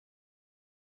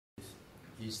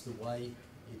is the way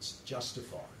it's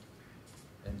justified.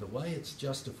 And the way it's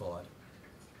justified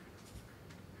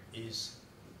is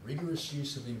rigorous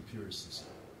use of empiricism,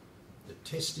 the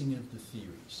testing of the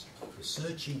theories, the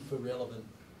searching for relevant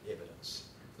evidence,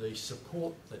 the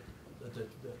support that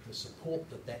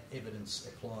that evidence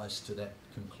applies to that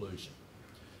conclusion,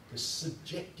 the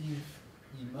subjective,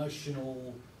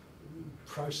 emotional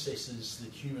processes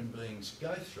that human beings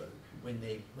go through when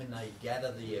they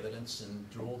gather the evidence and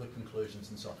draw the conclusions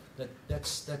and so on.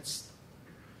 That's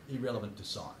irrelevant to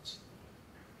science.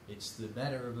 It's the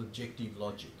matter of objective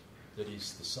logic that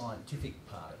is the scientific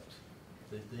part of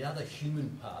it. The other human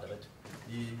part of it,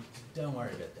 don't worry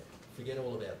about that. Forget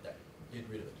all about that. Get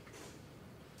rid of it.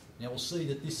 Now we'll see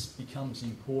that this becomes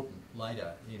important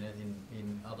later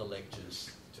in other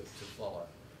lectures to follow,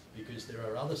 because there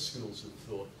are other schools of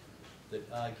thought that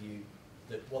argue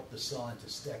that what the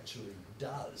scientist actually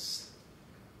does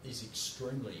is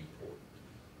extremely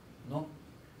important,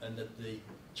 and that the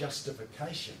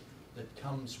justification that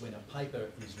comes when a paper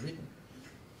is written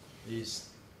is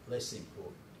less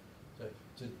important. So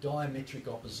it's a diametric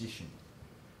opposition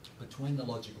between the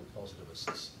logical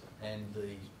positivists and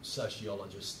the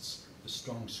sociologists, the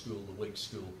strong school, the weak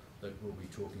school, that we'll be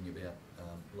talking about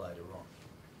later on.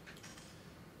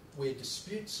 Where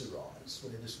disputes arise,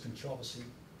 where there's controversy,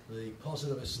 the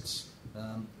positivists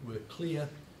were clear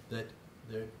that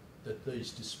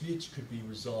these disputes could be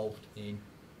resolved in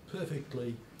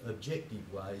perfectly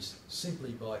objective ways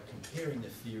simply by comparing the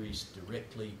theories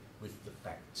directly with the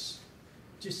facts.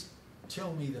 Just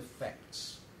tell me the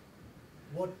facts.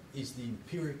 What is the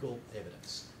empirical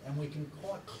evidence? And we can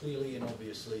quite clearly and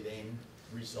obviously then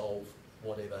resolve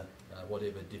whatever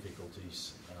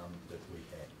difficulties that we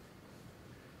had.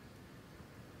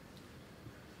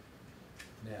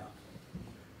 Now,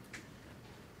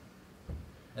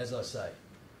 as I say,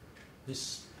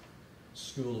 this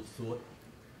school of thought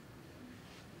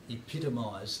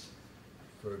epitomised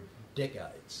for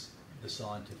decades the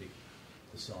scientific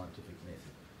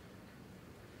method.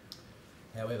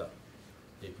 However,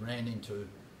 it ran into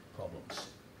problems.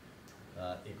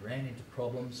 It ran into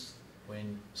problems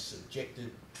when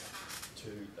subjected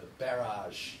to a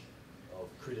barrage of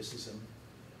criticism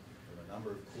from a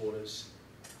number of quarters,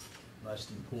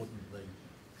 most importantly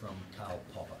from Karl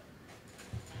Popper.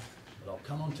 But I'll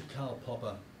come on to Karl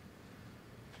Popper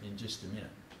in just a minute.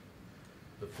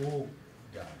 Before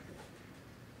going there,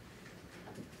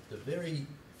 the very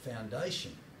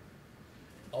foundation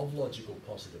of logical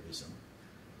positivism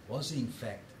was in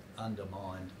fact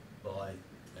undermined by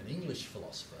an English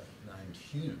philosopher named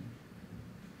Hume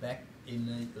back in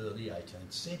the early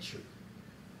 18th century.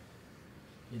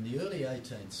 In the early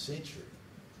 18th century,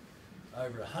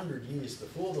 over 100 years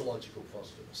before the logical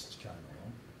positivists came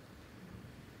along,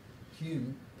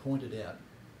 Hume pointed out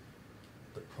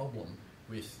the problem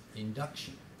with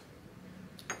induction.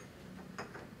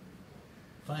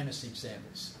 Famous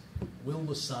examples. Will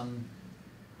the sun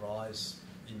rise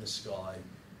in the sky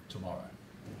tomorrow?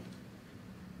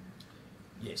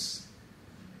 Yes.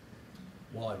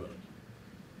 Why will it?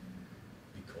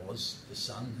 Because the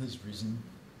sun has risen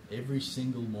every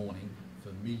single morning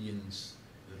for millions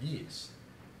of years.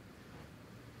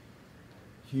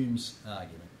 Hume's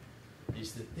argument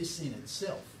is that this in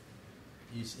itself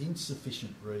is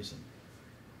insufficient reason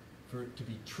for it to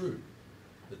be true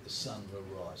that the sun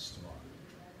will rise tomorrow.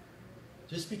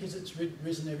 Just because it's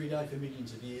risen every day for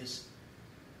millions of years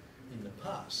in the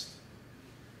past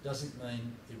doesn't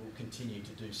mean it will continue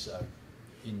to do so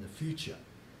in the future.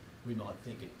 We might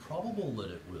think it probable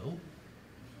that it will,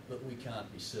 but we can't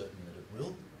be certain that it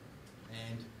will,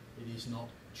 and it is not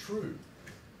true.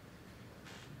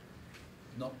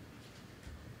 Not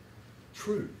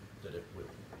true that it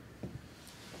will.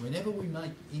 Whenever we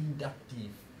make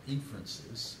inductive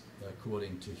inferences,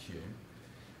 according to Hume,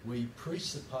 we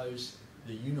presuppose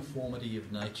the uniformity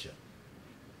of nature.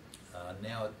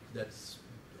 Now that's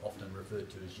often referred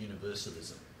to as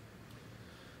universalism,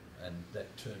 and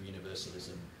that term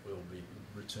universalism we'll be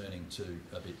returning to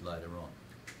a bit later on.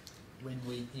 When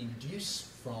we induce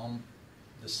from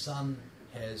the sun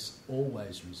has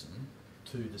always risen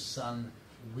to the sun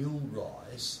will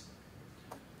rise,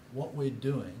 what we're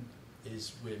doing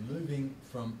is we're moving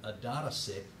from a data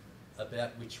set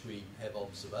about which we have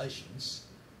observations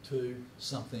to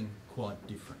something quite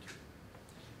different.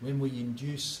 When we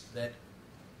induce that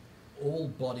all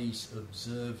bodies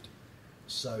observed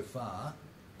so far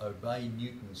obey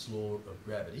Newton's law of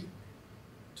gravity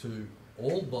to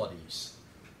all bodies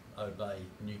obey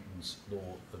Newton's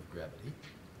law of gravity,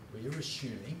 we are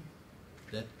assuming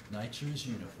that nature is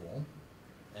uniform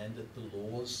and that the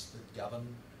laws that govern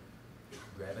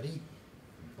gravity,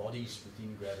 bodies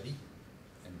within gravity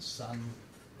and sun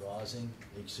rising,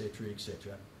 etc.,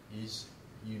 is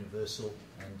universal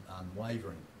and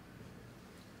unwavering.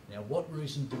 Now, what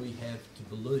reason do we have to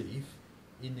believe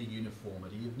in the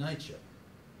uniformity of nature?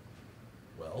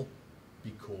 Well,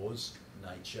 because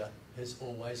nature has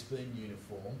always been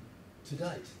uniform to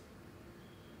date.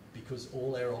 Because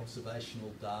all our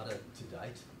observational data to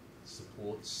date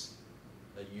supports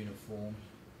a uniform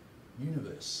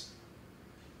universe.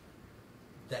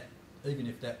 That, even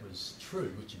if that was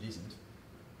true, which it isn't,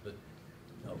 but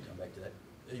I'll come back to that,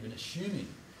 even assuming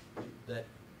that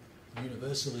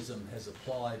universalism has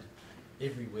applied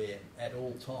everywhere at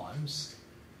all times,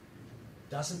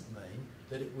 doesn't mean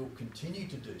that it will continue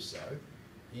to do so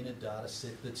in a data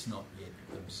set that's not yet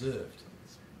observed.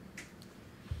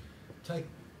 Take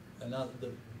another,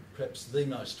 perhaps the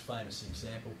most famous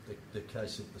example, the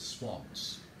case of the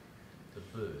swans, the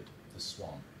bird, the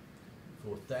swan.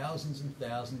 For thousands and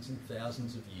thousands and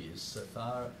thousands of years, so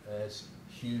far as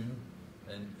Hume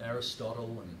and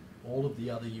Aristotle and all of the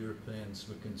other Europeans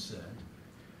were concerned,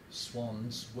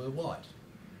 swans were white.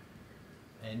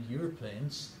 And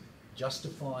Europeans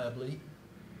justifiably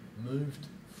moved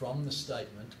from the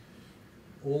statement,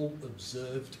 all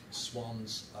observed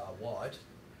swans are white,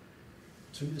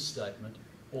 to the statement,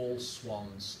 all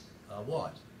swans are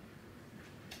white.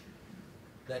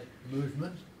 That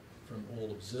movement from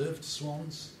all observed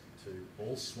swans to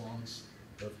all swans,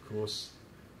 of course,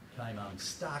 came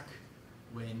unstuck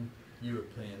when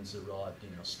Europeans arrived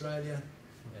in Australia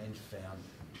and found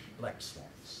black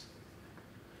swans.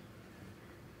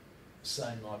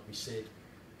 Same might be said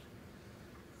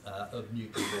of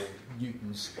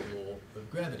Newton's law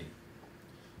of gravity.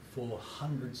 For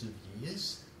hundreds of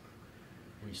years,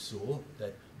 we saw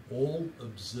that all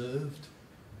observed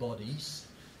bodies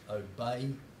obey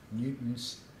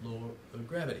Newton's law of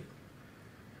gravity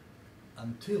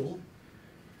until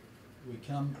we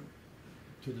come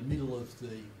to the middle of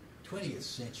the 20th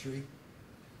century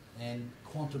and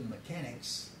quantum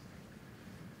mechanics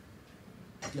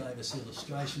gave us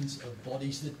illustrations of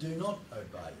bodies that do not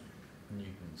obey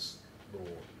Newton's law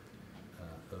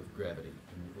of gravity,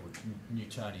 or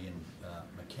Newtonian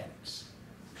mechanics.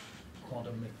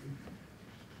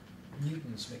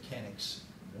 Newton's mechanics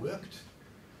worked.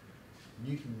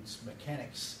 Newton's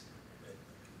mechanics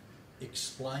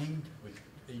explained with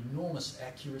enormous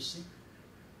accuracy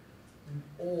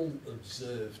all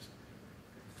observed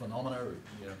phenomena,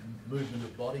 movement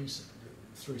of bodies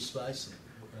through space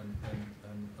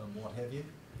and what have you.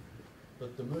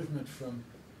 But the movement from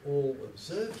all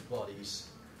observed bodies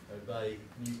obey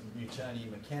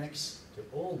Newtonian mechanics to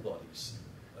all bodies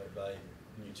obey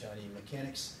Newtonian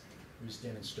mechanics was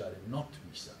demonstrated not to be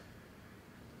so.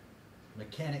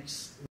 Mechanics